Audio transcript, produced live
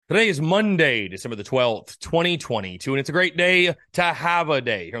Today is Monday, December the 12th, 2022, and it's a great day to have a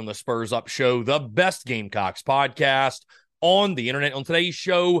day here on the Spurs Up Show, the best Gamecocks podcast on the internet. On today's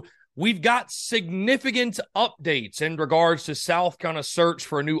show, we've got significant updates in regards to South Carolina's search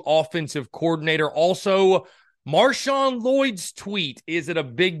for a new offensive coordinator. Also, MarShawn Lloyd's tweet. Is it a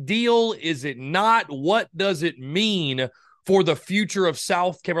big deal? Is it not? What does it mean for the future of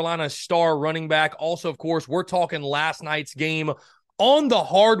South Carolina's star running back? Also, of course, we're talking last night's game on the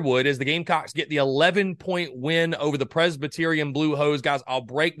hardwood as the Gamecocks get the 11-point win over the Presbyterian Blue Hose. Guys, I'll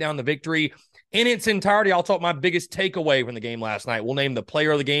break down the victory in its entirety. I'll talk my biggest takeaway from the game last night. We'll name the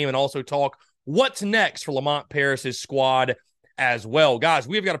player of the game and also talk what's next for Lamont Paris's squad as well. Guys,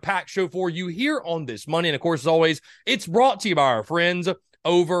 we've got a packed show for you here on this Monday. And of course, as always, it's brought to you by our friends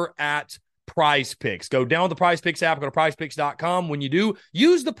over at Prize Picks. Go down the Prize Picks app, go to prizepicks.com. When you do,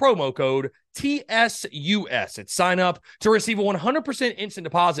 use the promo code TSUS at sign up to receive a 100% instant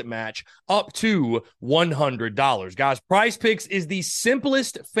deposit match up to $100. Guys, Prize Picks is the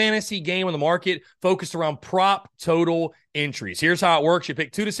simplest fantasy game on the market focused around prop total entries. Here's how it works. You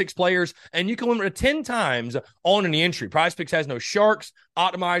pick 2 to 6 players and you can win 10 times on any entry. Prize Picks has no sharks,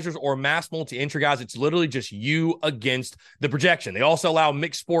 optimizers, or mass multi-entry, guys. It's literally just you against the projection. They also allow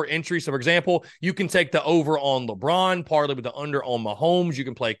mixed sport entry. So, for example, you can take the over on LeBron, parlay with the under on Mahomes. You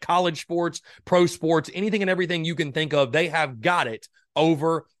can play college sports, pro sports, anything and everything you can think of. They have got it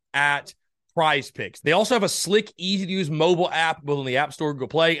over at Prize Picks. They also have a slick, easy-to-use mobile app both on the App Store, Google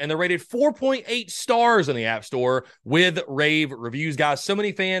Play, and they're rated 4.8 stars in the App Store with rave reviews. Guys, so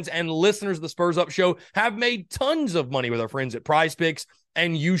many fans and listeners of the Spurs Up Show have made tons of money with our friends at Prize Picks,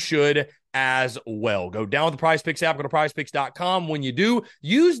 and you should as well. Go down the Prize Picks app, go to prizepicks.com. When you do,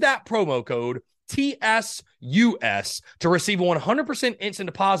 use that promo code TSUS to receive a 100% instant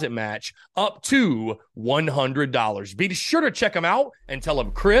deposit match up to $100. Be sure to check them out and tell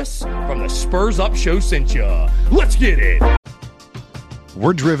them Chris from the Spurs Up Show sent you. Let's get it.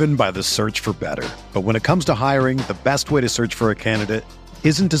 We're driven by the search for better. But when it comes to hiring, the best way to search for a candidate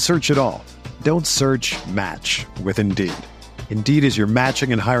isn't to search at all. Don't search, match with Indeed. Indeed is your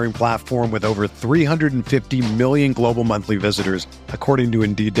matching and hiring platform with over 350 million global monthly visitors, according to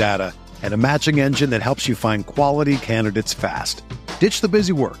Indeed data, and a matching engine that helps you find quality candidates fast. Ditch the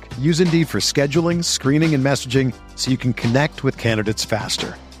busy work. Use Indeed for scheduling, screening, and messaging so you can connect with candidates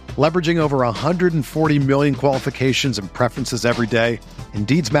faster. Leveraging over 140 million qualifications and preferences every day,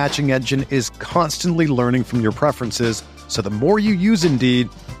 Indeed's matching engine is constantly learning from your preferences, so the more you use Indeed,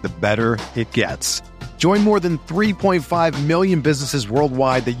 the better it gets. Join more than 3.5 million businesses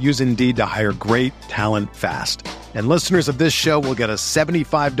worldwide that use Indeed to hire great talent fast. And listeners of this show will get a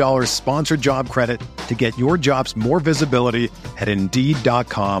 $75 sponsored job credit to get your jobs more visibility at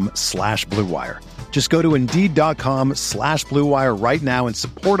Indeed.com/Blue Wire. Just go to Indeed.com/Blue Wire right now and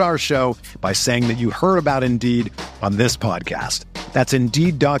support our show by saying that you heard about Indeed on this podcast. That's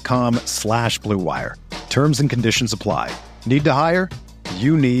Indeed.com/Blue Wire. Terms and conditions apply. Need to hire?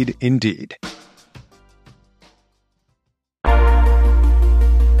 You need Indeed.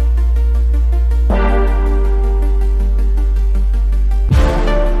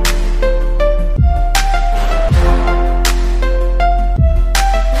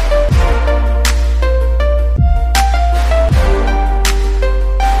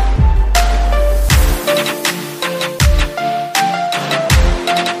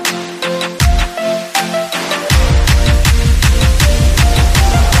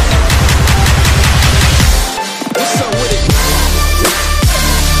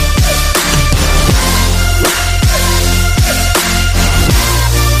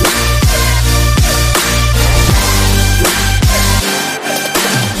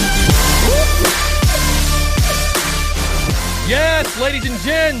 Ladies and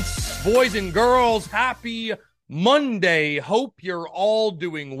gents, boys and girls, happy Monday. Hope you're all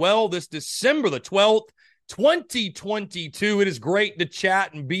doing well this December the 12th, 2022. It is great to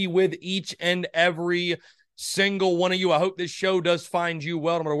chat and be with each and every single one of you. I hope this show does find you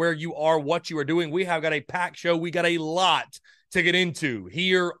well, no matter where you are, what you are doing. We have got a packed show. We got a lot to get into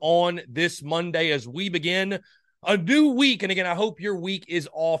here on this Monday as we begin a new week. And again, I hope your week is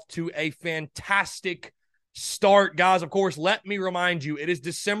off to a fantastic start. Guys, of course, let me remind you, it is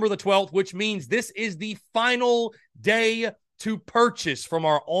December the 12th, which means this is the final day to purchase from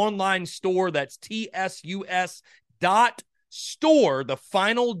our online store. That's TSUS.store, the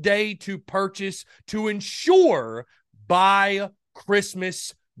final day to purchase to ensure by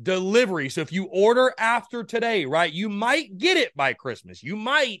Christmas delivery. So if you order after today, right, you might get it by Christmas. You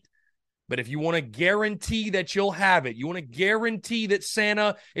might But if you want to guarantee that you'll have it, you want to guarantee that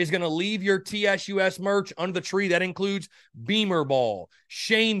Santa is going to leave your TSUS merch under the tree. That includes Beamer Ball,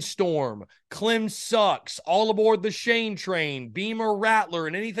 Shane Storm, Clem Sucks, all aboard the Shane train, Beamer Rattler,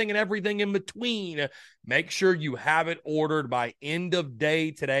 and anything and everything in between. Make sure you have it ordered by end of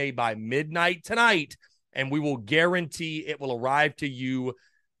day today, by midnight tonight, and we will guarantee it will arrive to you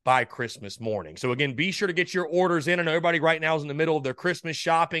by Christmas morning. So again, be sure to get your orders in. I know everybody right now is in the middle of their Christmas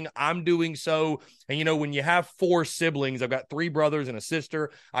shopping. I'm doing so. And you know, when you have 4 siblings, I've got 3 brothers and a sister.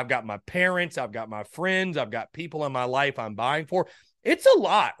 I've got my parents. I've got my friends. I've got people in my life I'm buying for. It's a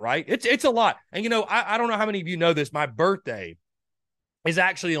lot, right? It's a lot. And you know, I don't know how many of you know this. My birthday is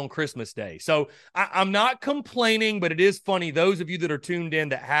actually on Christmas Day. So I'm not complaining, but it is funny. Those of you that are tuned in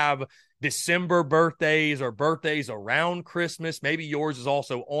that have December birthdays or birthdays around Christmas, maybe yours is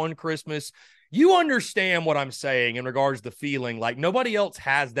also on Christmas, you understand what I'm saying in regards to the feeling. Like nobody else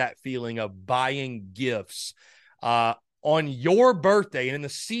has that feeling of buying gifts on your birthday and in the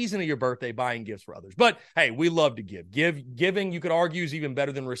season of your birthday, buying gifts for others. But hey, we love to give. Giving, you could argue, is even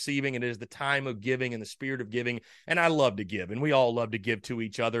better than receiving. It is the time of giving and the spirit of giving. And I love to give. And we all love to give to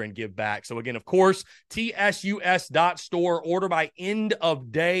each other and give back. So again, of course, tsus.store, order by end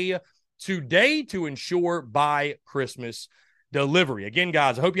of day today to ensure by Christmas delivery. Again,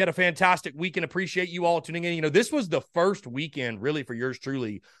 guys, I hope you had a fantastic weekend. Appreciate you all tuning in. You know, this was the first weekend really for yours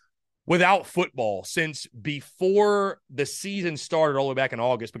truly without football since before the season started all the way back in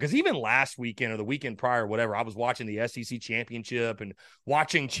August, because even last weekend or the weekend prior, whatever, I was watching the SEC championship and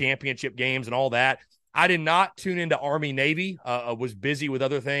watching championship games and all that. I did not tune into Army-Navy. I was busy with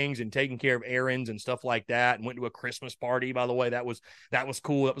other things and taking care of errands and stuff like that, and went to a Christmas party, by the way. That was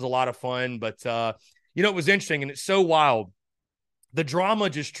cool. That was a lot of fun. But, you know, it was interesting, and it's so wild. The drama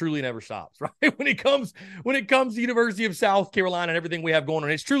just truly never stops, right? When it comes to University of South Carolina and everything we have going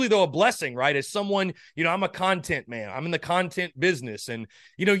on, it's truly, though, a blessing, right? As someone, you know, I'm a content man. I'm in the content business. And,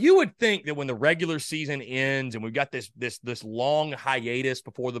 you know, you would think that when the regular season ends and we've got this long hiatus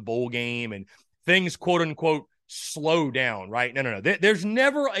before the bowl game and things, quote unquote, slow down, right? No. There's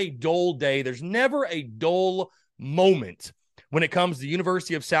never a dull day. There's never a dull moment when it comes to the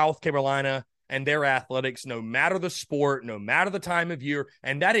University of South Carolina and their athletics, no matter the sport, no matter the time of year.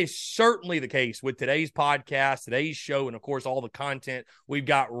 And that is certainly the case with today's podcast, today's show, and of course, all the content we've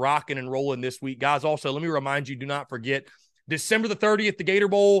got rocking and rolling this week. Guys, also, let me remind you, do not forget, December the 30th, the Gator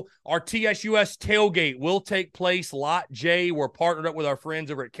Bowl, our TSUS tailgate will take place. Lot J, we're partnered up with our friends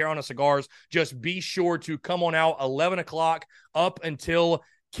over at Carolina Cigars. Just be sure to come on out 11 o'clock up until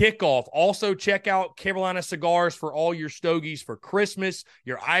kickoff. Also, check out Carolina Cigars for all your stogies for Christmas,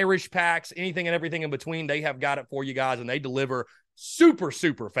 your Irish packs, anything and everything in between. They have got it for you guys, and they deliver super,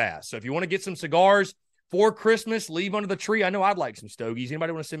 super fast. So if you want to get some cigars for Christmas, leave under the tree. I know I'd like some stogies.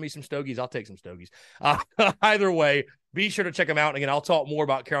 Anybody want to send me some stogies? I'll take some stogies. Either way, be sure to check them out. And again, I'll talk more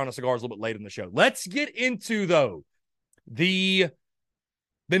about Carolina Cigars a little bit later in the show. Let's get into, though, the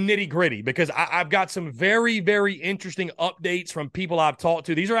nitty gritty, because I've got some very, very interesting updates from people I've talked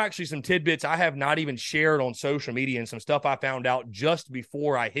to. These are actually some tidbits I have not even shared on social media and some stuff I found out just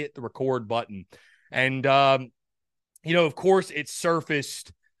before I hit the record button. And, you know, of course, it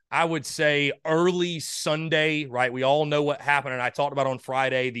surfaced, I would say, early Sunday, right? We all know what happened. And I talked about on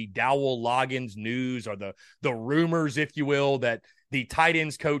Friday, the Dowell Loggins news, or the rumors, if you will, that the tight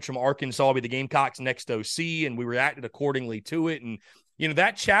ends coach from Arkansas will be the Gamecocks' next OC. And we reacted accordingly to it. And, you know,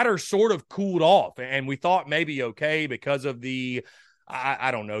 that chatter sort of cooled off, and we thought maybe okay because of the, I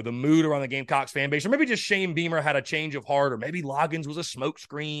don't know, the mood around the Gamecocks fan base, or maybe just Shane Beamer had a change of heart, or maybe Loggins was a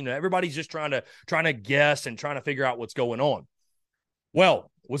smokescreen. Everybody's just trying to guess and trying to figure out what's going on. Well,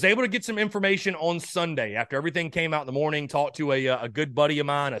 was able to get some information on Sunday after everything came out in the morning, talked to a good buddy of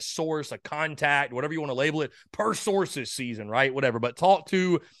mine, a source, a contact, whatever you want to label it, per sources season, right? Whatever. But talked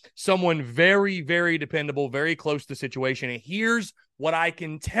to someone very, very dependable, very close to the situation. And here's what I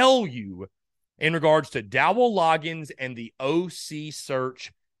can tell you in regards to Dowell Loggins and the OC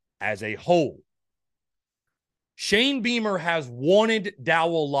search as a whole. Shane Beamer has wanted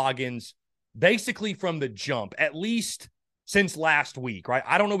Dowell Loggins basically from the jump, at least since last week, right?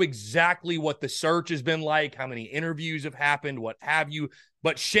 I don't know exactly what the search has been like, how many interviews have happened, what have you,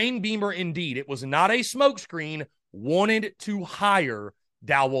 but Shane Beamer, indeed, it was not a smokescreen, wanted to hire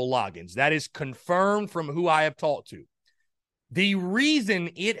Dowell Loggins. That is confirmed from who I have talked to. The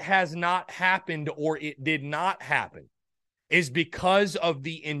reason it has not happened, or it did not happen, is because of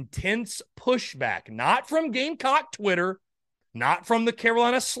the intense pushback, not from Gamecock Twitter, not from the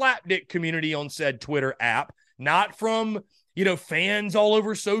Carolina Slapdick community on said Twitter app, not from, you know, fans all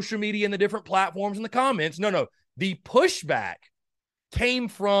over social media and the different platforms and the comments. No. The pushback came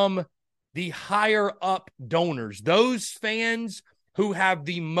from the higher up donors, those fans who have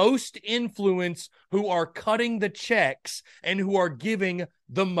the most influence, who are cutting the checks and who are giving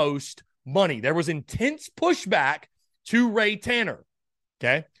the most money. There was intense pushback to Ray Tanner.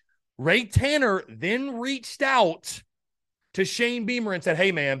 Okay. Ray Tanner then reached out to Shane Beamer and said,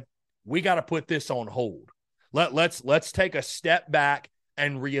 hey, man, we got to put this on hold. Let's take a step back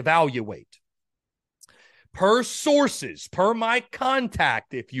and reevaluate. Per sources, per my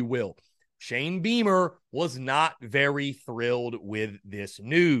contact, if you will, Shane Beamer was not very thrilled with this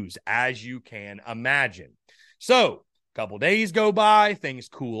news, as you can imagine. So a couple days go by, things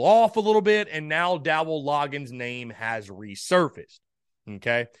cool off a little bit, and now Dowell Loggins' name has resurfaced.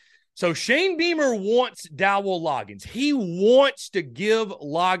 Okay. So Shane Beamer wants Dowell Loggins. He wants to give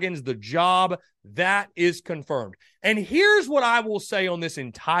Loggins the job. That is confirmed. And here's what I will say on this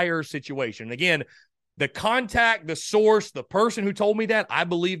entire situation. Again, the contact, the source, the person who told me that, I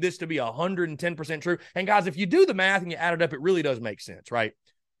believe this to be 110% true. And guys, if you do the math and you add it up, it really does make sense, right?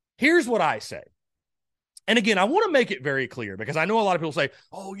 Here's what I say. And again, I want to make it very clear because I know a lot of people say,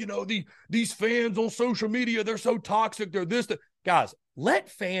 oh, you know, these fans on social media, they're so toxic. They're this. Guys, let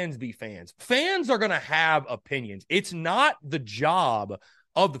fans be fans. Fans are going to have opinions. It's not the job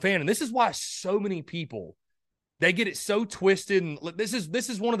of the fan. And this is why so many people, they get it so twisted. And this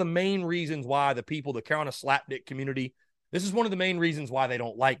is one of the main reasons why the Carolina Slapdick community, this is one of the main reasons why they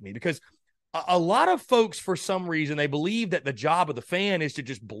don't like me, because a lot of folks, for some reason, they believe that the job of the fan is to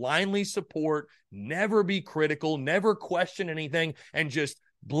just blindly support, never be critical, never question anything, and just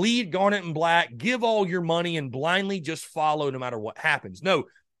bleed garnet and black, give all your money and blindly just follow no matter what happens. No,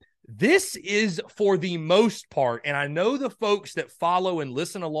 this is for the most part, and I know the folks that follow and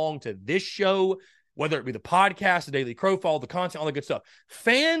listen along to this show, whether it be the podcast, the Daily Crowfall, the content, all the good stuff,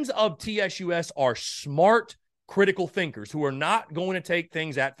 fans of TSUS are smart, critical thinkers who are not going to take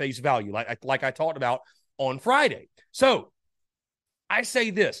things at face value, like I talked about on Friday. So I say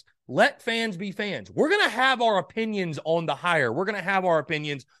this, let fans be fans. We're going to have our opinions on the hire. We're going to have our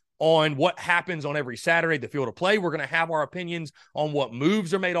opinions on what happens on every Saturday, the field of play. We're going to have our opinions on what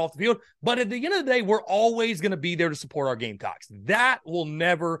moves are made off the field. But at the end of the day, we're always going to be there to support our Gamecocks. That will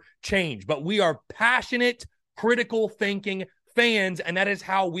never change. But we are passionate, critical thinking fans, and that is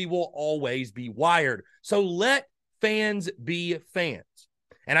how we will always be wired. So let fans be fans.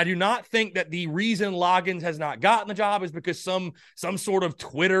 And I do not think that the reason Loggins has not gotten the job is because some sort of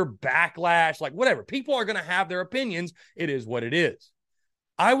Twitter backlash, like whatever. People are going to have their opinions. It is what it is.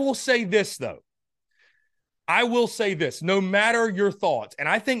 I will say this, though. I will say this, no matter your thoughts, and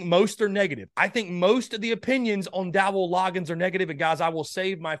I think most are negative. I think most of the opinions on Dowell Loggins are negative. And guys, I will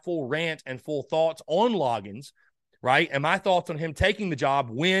save my full rant and full thoughts on Loggins, right? And my thoughts on him taking the job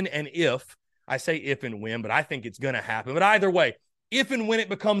when and if. I say if and when, but I think it's going to happen. But either way, if and when it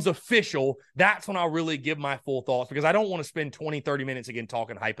becomes official, that's when I'll really give my full thoughts, because I don't want to spend 20, 30 minutes again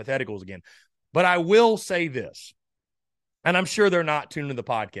talking hypotheticals again. But I will say this, and I'm sure they're not tuned to the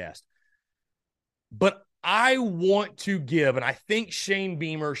podcast, but I want to give, and I think Shane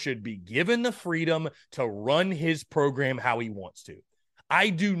Beamer should be given the freedom to run his program how he wants to. I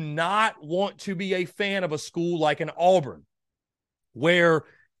do not want to be a fan of a school like an Auburn where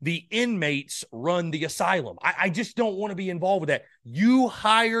the inmates run the asylum. I just don't want to be involved with that. You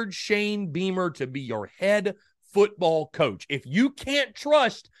hired Shane Beamer to be your head football coach. If you can't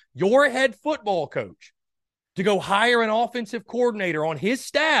trust your head football coach to go hire an offensive coordinator on his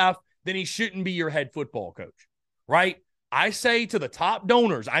staff, then he shouldn't be your head football coach, right? I say to the top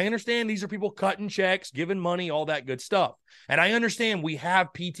donors, I understand these are people cutting checks, giving money, all that good stuff. And I understand we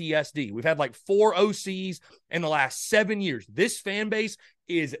have PTSD. We've had like 4 OCs in the last 7 years. This fan base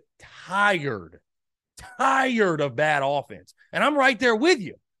is tired of bad offense. And I'm right there with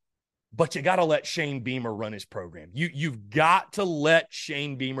you. But you got to let Shane Beamer run his program. You've got to let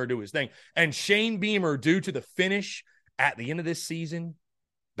Shane Beamer do his thing. And Shane Beamer, due to the finish at the end of this season,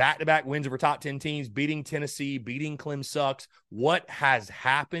 back-to-back wins over top 10 teams, beating Tennessee, beating Clem sucks, what has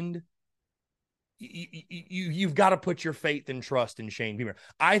happened, you've got to put your faith and trust in Shane Beamer.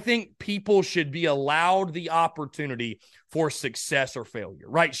 I think people should be allowed the opportunity for success or failure,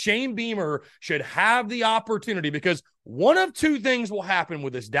 right? Shane Beamer should have the opportunity, because one of two things will happen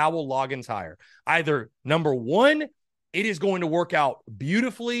with this Dowell Loggins hire. Either, number one, it is going to work out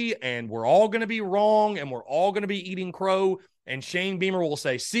beautifully and we're all going to be wrong and we're all going to be eating crow, and Shane Beamer will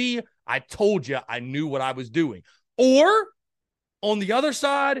say, see, I told you I knew what I was doing. Or on the other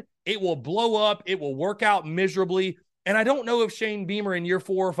side, it will blow up. It will work out miserably. And I don't know if Shane Beamer in year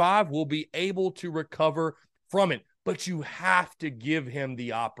 4 or 5 will be able to recover from it. But you have to give him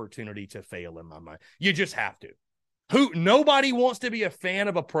the opportunity to fail, in my mind. You just have to. Nobody wants to be a fan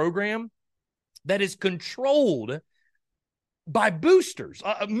of a program that is controlled by boosters,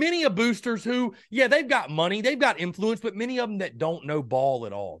 many of boosters who, yeah, they've got money, they've got influence, but many of them that don't know ball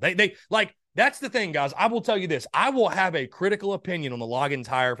at all. They like, that's the thing, guys. I will tell you this. I will have a critical opinion on the Loggins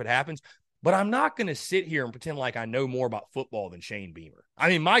hire if it happens, but I'm not going to sit here and pretend like I know more about football than Shane Beamer. I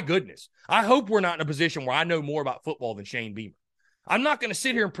mean, my goodness. I hope we're not in a position where I know more about football than Shane Beamer. I'm not going to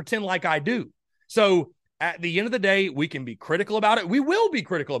sit here and pretend like I do. So at the end of the day, we can be critical about it. We will be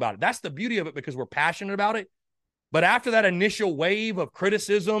critical about it. That's the beauty of it because we're passionate about it. But after that initial wave of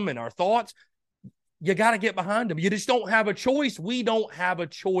criticism and our thoughts, you got to get behind them. You just don't have a choice. We don't have a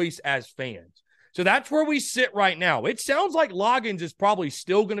choice as fans. So that's where we sit right now. It sounds like Loggins is probably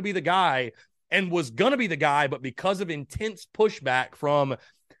still going to be the guy and was going to be the guy, but because of intense pushback from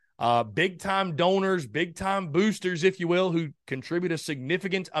big-time donors, big-time boosters, if you will, who contribute a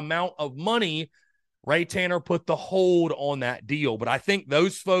significant amount of money, Ray Tanner put the hold on that deal. But I think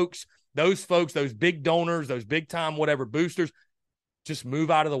those folks, those big donors, those big-time whatever boosters, just move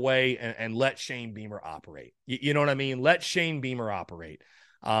out of the way and let Shane Beamer operate. You know what I mean? Let Shane Beamer operate.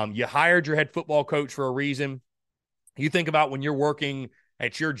 You hired your head football coach for a reason. You think about when you're working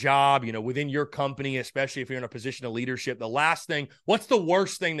at your job, you know, within your company, especially if you're in a position of leadership, the last thing, what's the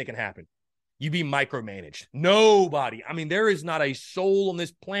worst thing that can happen? You be micromanaged. Nobody. I mean, there is not a soul on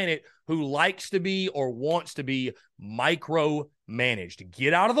this planet who likes to be or wants to be micromanaged.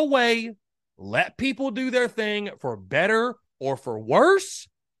 Get out of the way. Let people do their thing for better or for worse,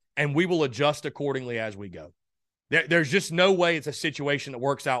 and we will adjust accordingly as we go. There's just no way it's a situation that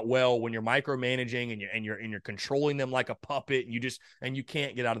works out well when you're micromanaging and you're controlling them like a puppet and you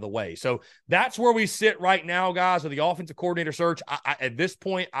can't get out of the way. So that's where we sit right now, guys, with the offensive coordinator search. At this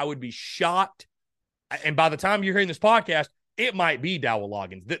point, I would be shocked. And by the time you're hearing this podcast, it might be Dowell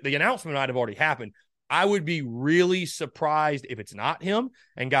Loggins. The announcement might have already happened. I would be really surprised if it's not him.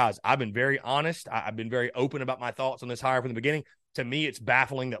 And guys, I've been very honest. I've been very open about my thoughts on this hire from the beginning. To me, it's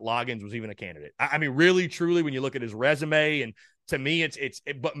baffling that Loggins was even a candidate. I mean, really, truly, when you look at his resume, and to me,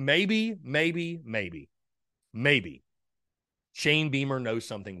 but maybe Shane Beamer knows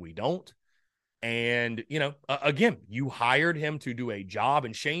something we don't. And, you know, again, you hired him to do a job,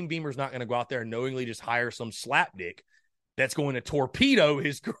 and Shane Beamer's not going to go out there and knowingly just hire some slapdick that's going to torpedo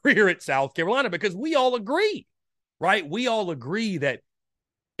his career at South Carolina, because we all agree, right? We all agree that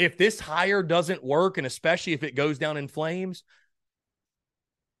if this hire doesn't work, and especially if it goes down in flames,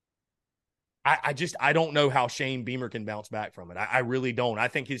 I don't know how Shane Beamer can bounce back from it. I really don't. I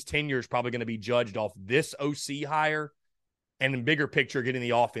think his tenure is probably going to be judged off this OC hire and in bigger picture, getting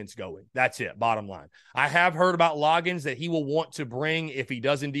the offense going. That's it, bottom line. I have heard about Loggins that he will want to bring, if he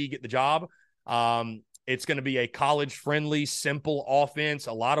does indeed get the job, it's going to be a college-friendly, simple offense,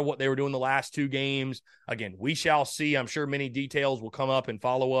 a lot of what they were doing the last two games. Again, we shall see. I'm sure many details will come up and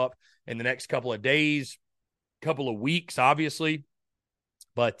follow up in the next couple of days, couple of weeks, obviously.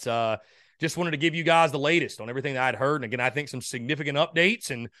 But just wanted to give you guys the latest on everything that I'd heard. And again, I think some significant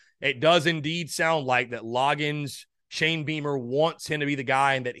updates, and it does indeed sound like that Loggins, Shane Beamer wants him to be the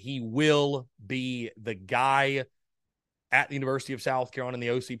guy, and that he will be the guy at the University of South Carolina in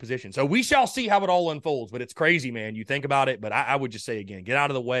the OC position. So we shall see how it all unfolds, but it's crazy, man. You think about it, but I would just say, again, get out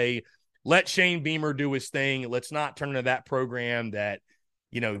of the way. Let Shane Beamer do his thing. Let's not turn into that program that,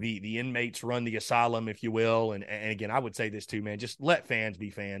 you know, the inmates run the asylum, if you will. And again, I would say this too, man, just let fans be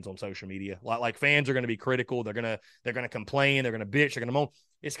fans on social media. Like fans are going to be critical. They're going to complain. They're going to bitch. They're going to moan.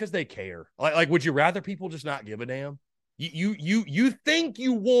 It's because they care. Like, would you rather people just not give a damn? You think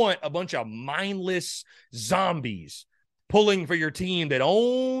you want a bunch of mindless zombies pulling for your team that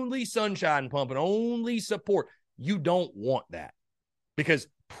only sunshine pump and only support. You don't want that, because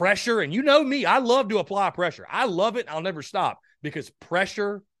pressure, and you know me, I love to apply pressure. I love it. I'll never stop, because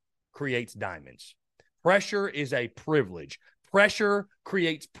pressure creates diamonds. Pressure is a privilege. Pressure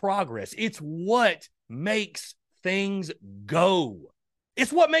creates progress. It's what makes things go.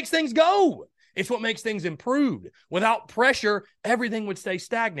 It's what makes things go. It's what makes things improved. Without pressure, everything would stay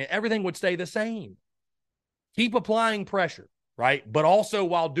stagnant. Everything would stay the same. Keep applying pressure, right? But also,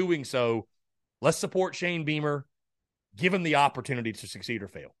 while doing so, let's support Shane Beamer. Give him the opportunity to succeed or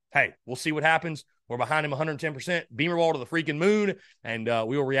fail. Hey, we'll see what happens. We're behind him 110%. Beamer ball to the freaking moon, and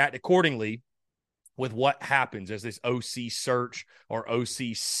we will react accordingly with what happens as this OC search or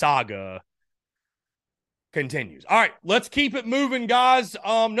OC saga continues. All right, let's keep it moving, guys.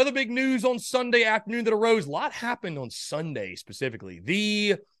 Another big news on Sunday afternoon that arose. A lot happened on Sunday specifically.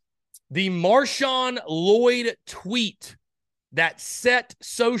 The MarShawn Lloyd tweet that set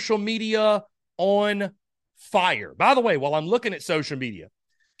social media on fire. By the way, while I'm looking at social media,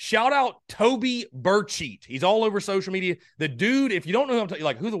 Shout out Toby Burcheat. He's all over social media. The dude, if you don't know who I'm talking,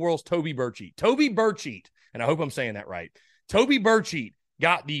 like, who the world's Toby Burcheat? Toby Burcheat, and I hope I'm saying that right. Toby Burcheat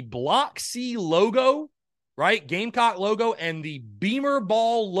got the Block C logo, right? Gamecock logo, and the Beamer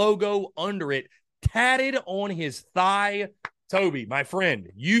Ball logo under it tatted on his thigh. Toby, my friend,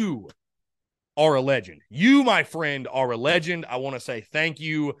 you are a legend. You, my friend, are a legend. I want to say thank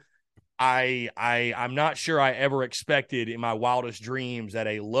you. I'm not sure I ever expected in my wildest dreams that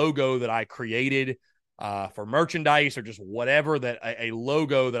a logo that I created for merchandise or just whatever, that a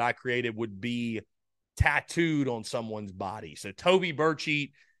logo that I created would be tattooed on someone's body. So Toby Burcheat,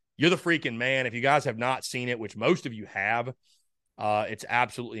 you're the freaking man. If you guys have not seen it, which most of you have, it's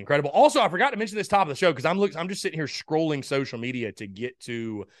absolutely incredible. Also, I forgot to mention this top of the show because I'm just sitting here scrolling social media to get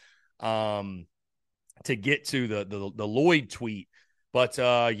to the Lloyd tweet. But,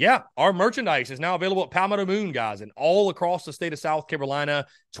 yeah, our merchandise is now available at Palmetto Moon, guys, and all across the state of South Carolina,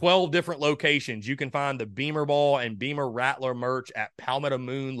 12 different locations. You can find the Beamer Ball and Beamer Rattler merch at Palmetto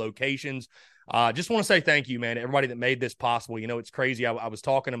Moon locations. Just want to say thank you, man, to everybody that made this possible. You know, it's crazy. I was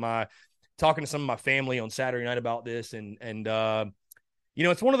talking to some of my family on Saturday night about this, and you know,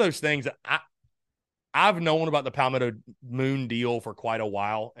 it's one of those things that I've known about the Palmetto Moon deal for quite a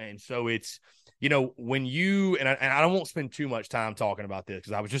while, and so it's, you know, when you, and I won't spend too much time talking about this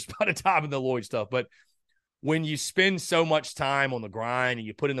because I was just about to dive into the Lloyd stuff, but when you spend so much time on the grind and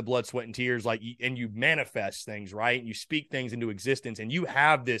you put in the blood, sweat, and tears, and you manifest things, right? And you speak things into existence, and you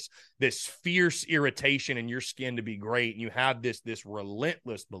have this fierce irritation in your skin to be great, and you have this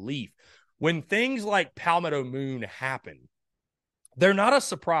relentless belief. When things like Palmetto Moon happen, they're not a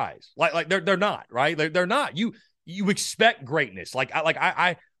surprise. Like they're not, right? They're not. You expect greatness.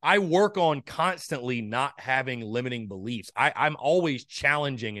 I work on constantly not having limiting beliefs. I'm always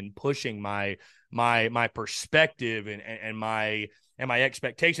challenging and pushing my perspective and my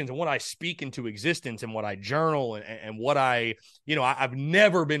expectations and what I speak into existence and what I journal and what I've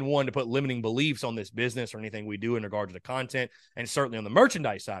never been one to put limiting beliefs on this business or anything we do in regard to the content, and certainly on the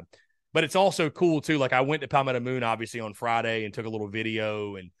merchandise side. But it's also cool too. Like, I went to Palmetto Moon obviously on Friday and took a little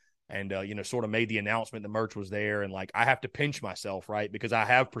video and sort of made the announcement the merch was there. And like, I have to pinch myself, right? Because I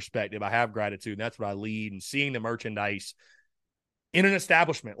have perspective, I have gratitude, and that's what I lead. And seeing the merchandise in an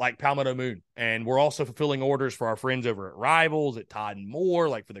establishment like Palmetto Moon, and we're also fulfilling orders for our friends over at Rivals, at Todd and More,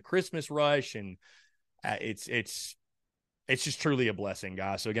 like for the Christmas rush. And it's just truly a blessing,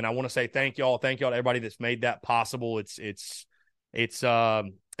 guys. So again, I want to say thank y'all to everybody that's made that possible.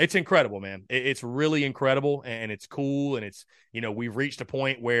 It's incredible, man. It's really incredible, and it's cool. And it's, you know, we've reached a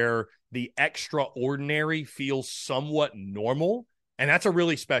point where the extraordinary feels somewhat normal. And that's a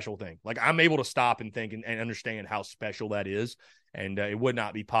really special thing. Like, I'm able to stop and think and understand how special that is. And it would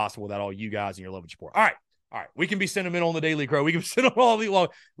not be possible without all you guys and your love and support. All right. We can be sentimental on the Daily Crow. We can be sentimental all week long.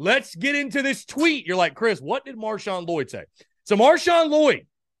 Let's get into this tweet. You're like, Chris, what did MarShawn Lloyd say? So MarShawn Lloyd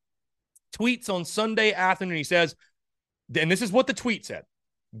tweets on Sunday afternoon. He says, and this is what the tweet said: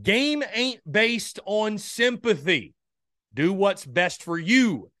 "Game ain't based on sympathy. Do what's best for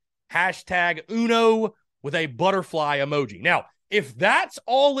you. Hashtag Uno," with a butterfly emoji. Now, if that's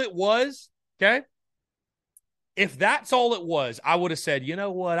all it was, okay? If that's all it was, I would have said, you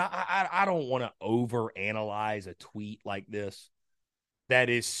know what? I don't want to overanalyze a tweet like this. That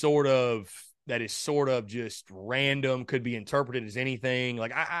is sort of just random, could be interpreted as anything.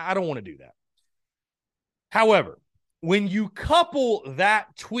 Like, I don't want to do that. However, when you couple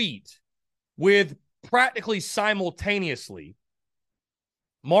that tweet with practically simultaneously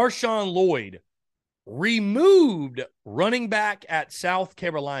MarShawn Lloyd removed running back at South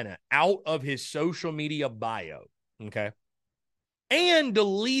Carolina out of his social media bio, okay, and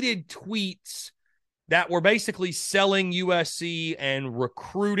deleted tweets that were basically selling USC and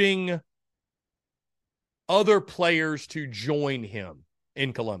recruiting other players to join him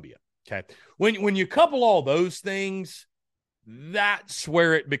in Columbia, okay? When you couple all those things, that's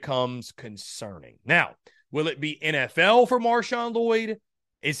where it becomes concerning. Now, will it be NFL for MarShawn Lloyd?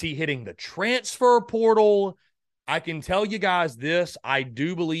 Is he hitting the transfer portal? I can tell you guys this. I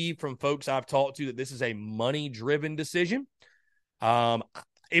do believe from folks I've talked to that this is a money-driven decision.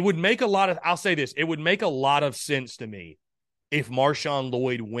 It would make a lot of, I'll say this, it would make a lot of sense to me if MarShawn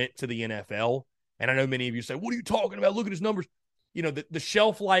Lloyd went to the NFL. And I know many of you say, what are you talking about? Look at his numbers. You know, the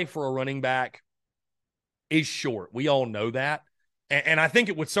shelf life for a running back is short. We all know that. And I think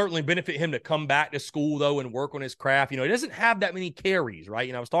it would certainly benefit him to come back to school, though, and work on his craft. You know, he doesn't have that many carries, right?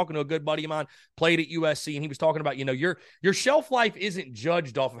 You know, I was talking to a good buddy of mine, played at USC, and he was talking about, you know, your shelf life isn't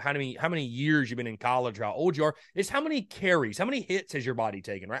judged off of how many years you've been in college or how old you are. It's how many carries, how many hits has your body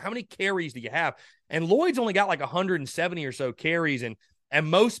taken, right? How many carries do you have? And Lloyd's only got like 170 or so carries, and And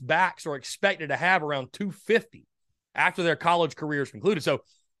most backs are expected to have around 250 after their college careers concluded. So,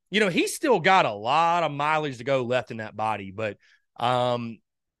 he's still got a lot of mileage to go left in that body. But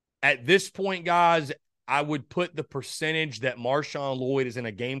at this point, guys, I would put the percentage that MarShawn Lloyd is in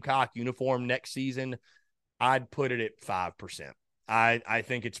a Gamecock uniform next season, I'd put it at 5%. I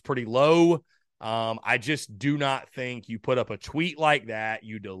think it's pretty low. I just do not think you put up a tweet like that,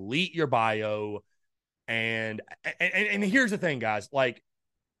 you delete your bio, and here's the thing, guys. Like,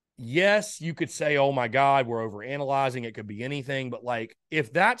 yes, you could say, oh my God, we're overanalyzing. It could be anything. But like,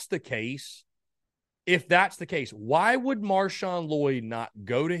 if that's the case, why would MarShawn Lloyd not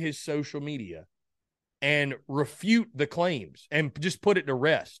go to his social media and refute the claims and just put it to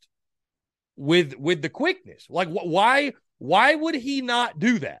rest with the quickness? Like, why would he not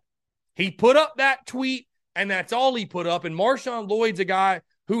do that? He put up that tweet, and that's all he put up. And MarShawn Lloyd's a guy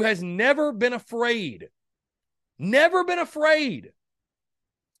who has never been afraid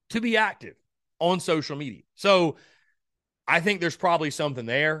to be active on social media. So I think there's probably something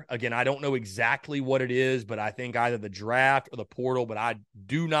there. Again, I don't know exactly what it is, but I think either the draft or the portal, but I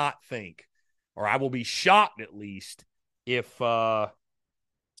do not think, or I will be shocked at least, if MarShawn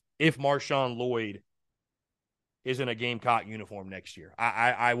Lloyd is in a Gamecock uniform next year.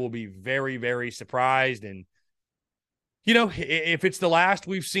 I will be very, very surprised. And, if it's the last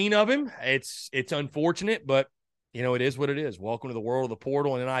we've seen of him, it's unfortunate, but it is what it is. Welcome to the world of the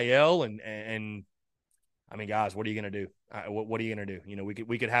portal and NIL. And I mean, guys, what are you going to do? What are you going to do?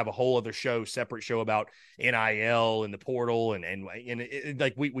 We could have a whole other separate show about NIL and the portal and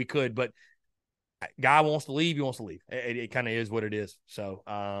like we could, but guy wants to leave. He wants to leave. It kind of is what it is. So,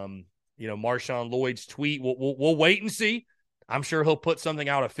 MarShawn Lloyd's tweet, we'll wait and see. I'm sure he'll put something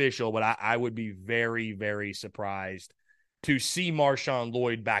out official, but I would be very, very surprised to see MarShawn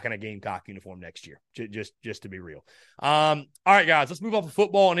Lloyd back in a Gamecock uniform next year, just to be real. All right, guys, let's move off of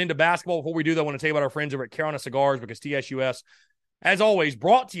football and into basketball. Before we do that, I want to tell you about our friends over at Carolina Cigars, because TSUS, as always,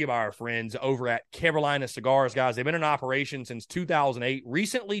 brought to you by our friends over at Carolina Cigars. Guys, they've been in operation since 2008,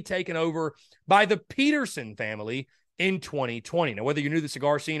 recently taken over by the Peterson family in 2020. Now, whether you're new to the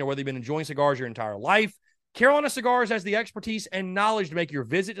cigar scene or whether you've been enjoying cigars your entire life, Carolina Cigars has the expertise and knowledge to make your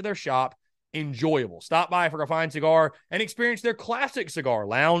visit to their shop enjoyable. Stop by for a fine cigar and experience their classic cigar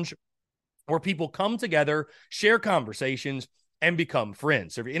lounge, where people come together, share conversations, and become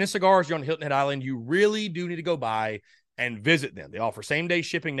friends. So if you're into cigars, you're on Hilton Head Island, you really do need to go by and visit them. They offer same-day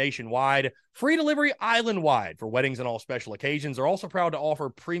shipping nationwide, free delivery island-wide for weddings and all special occasions. They're also proud to offer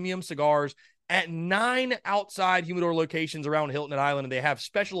premium cigars at 9 outside humidor locations around Hilton Head Island, and they have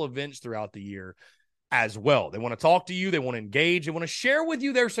special events throughout the year as well. They want to talk to you. They want to engage. They want to share with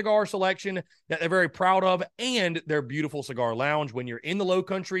you their cigar selection that they're very proud of and their beautiful cigar lounge. When you're in the Low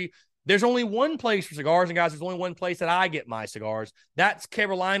Country, there's only one place for cigars. And guys, there's only one place that I get my cigars. That's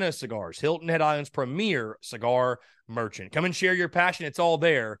Carolina Cigars, Hilton Head Island's premier cigar merchant. Come and share your passion. It's all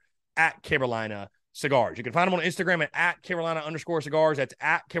there at Carolina Cigars. You can find them on Instagram at Carolina_cigars. That's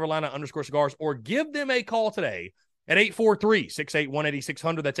at Carolina_cigars, or give them a call today at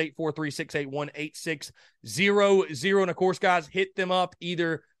 843-681-8600. That's 843-681-8600. And of course, guys, hit them up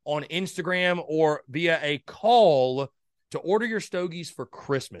either on Instagram or via a call to order your stogies for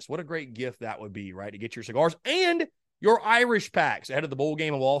Christmas. What a great gift that would be, right? To get your cigars and your Irish packs ahead of the bowl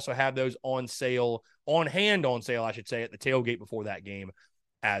game. And we'll also have those on sale, at the tailgate before that game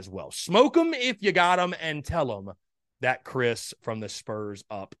as well. Smoke them if you got them, and tell them that Chris from the Spurs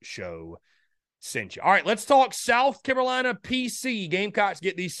Up Show sent you. All right, let's talk South Carolina PC. Gamecocks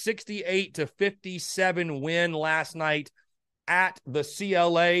get the 68-57 win last night at the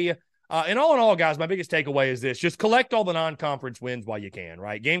CLA. And all in all, guys, my biggest takeaway is this: just collect all the non-conference wins while you can,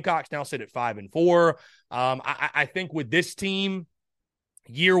 right? Gamecocks now sit at 5-4. I think with this team,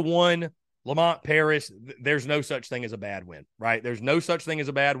 year one, Lamont Paris, there's no such thing as a bad win, right? There's no such thing as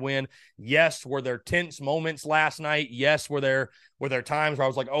a bad win. Yes, were there tense moments last night? Yes, were there times where I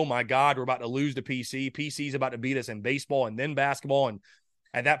was like, oh my God, we're about to lose to PC. PC's about to beat us in baseball and then basketball. And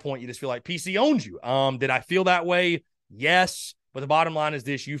at that point, you just feel like PC owns you. Did I feel that way? Yes. But the bottom line is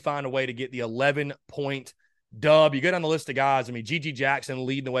this: you find a way to get the 11-point dub. You go down the list of guys. I mean, G.G. Jackson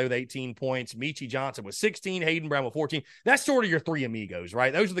leading the way with 18 points. Michi Johnson with 16. Hayden Brown with 14. That's sort of your three amigos,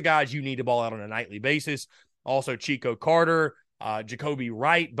 right? Those are the guys you need to ball out on a nightly basis. Also, Chico Carter, Jacoby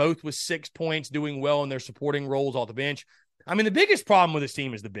Wright, both with 6 points, doing well in their supporting roles off the bench. I mean, the biggest problem with this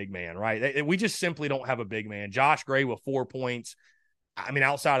team is the big man, right? We just simply don't have a big man. Josh Gray with 4 points. I mean,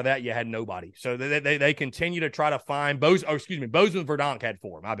 outside of that, you had nobody. So they continue to try to find Bozeman Verdonk had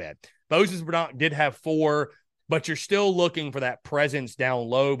 4. My bad. Bozeman Verdonk did have 4, but you're still looking for that presence down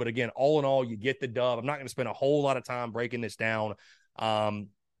low. But again, all in all, you get the dub. I'm not going to spend a whole lot of time breaking this down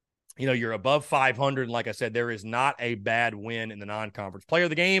You're above 500. And like I said, there is not a bad win in the non-conference player of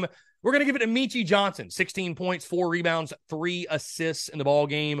the game. We're going to give it to Meechie Johnson, 16 points, 4 rebounds, 3 assists in the ball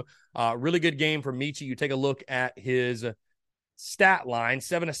game. Really good game for Meechie. You take a look at his stat line,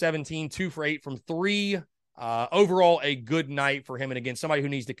 7 of 17, 2 for 8 from 3. Overall, a good night for him. And again, somebody who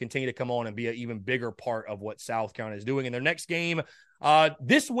needs to continue to come on and be an even bigger part of what South Carolina is doing in their next game.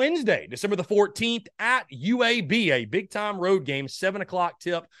 This Wednesday, December the 14th at UAB, a big-time road game, 7 o'clock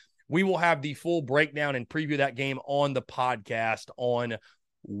tip. We will have the full breakdown and preview that game on the podcast on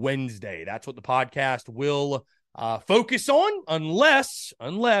Wednesday. That's what the podcast will focus on, unless,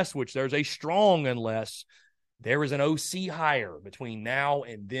 which there's a strong unless, there is an OC hire between now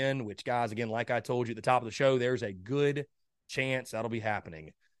and then, which, guys, again, like I told you at the top of the show, there's a good chance that'll be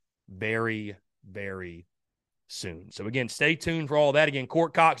happening very, very soon. So, again, stay tuned for all that. Again,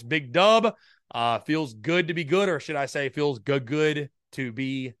 Court Cox, big dub. Feels good to be good, or should I say feels good to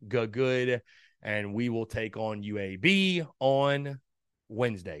be good. And we will take on UAB on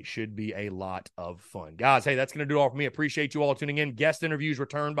Wednesday. Should be a lot of fun. Guys, hey, that's going to do it all for me. Appreciate you all tuning in. Guest interviews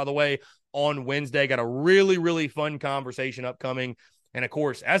return, by the way, on Wednesday. Got a really, really fun conversation upcoming. And, of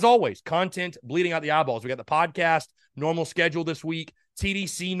course, as always, content bleeding out the eyeballs. We got the podcast, normal schedule this week.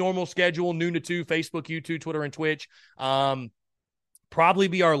 TDC, normal schedule, noon to 2, Facebook, YouTube, Twitter, and Twitch. Probably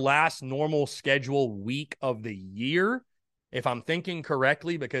be our last normal schedule week of the year, if I'm thinking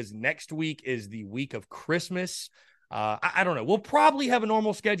correctly, because next week is the week of Christmas. I don't know. We'll probably have a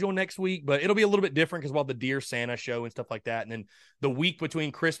normal schedule next week, but it'll be a little bit different because we'll have the Dear Santa show and stuff like that. And then the week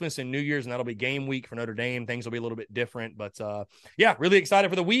between Christmas and New Year's, and that'll be game week for Notre Dame. Things will be a little bit different. But, yeah, really excited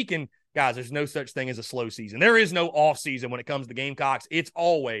for the week. And, guys, there's no such thing as a slow season. There is no off season when it comes to Gamecocks. It's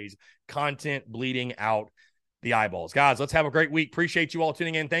always content bleeding out the eyeballs. Guys, let's have a great week. Appreciate you all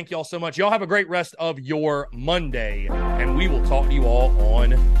tuning in. Thank you all so much. Y'all have a great rest of your Monday, and we will talk to you all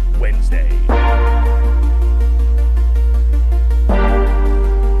on Wednesday.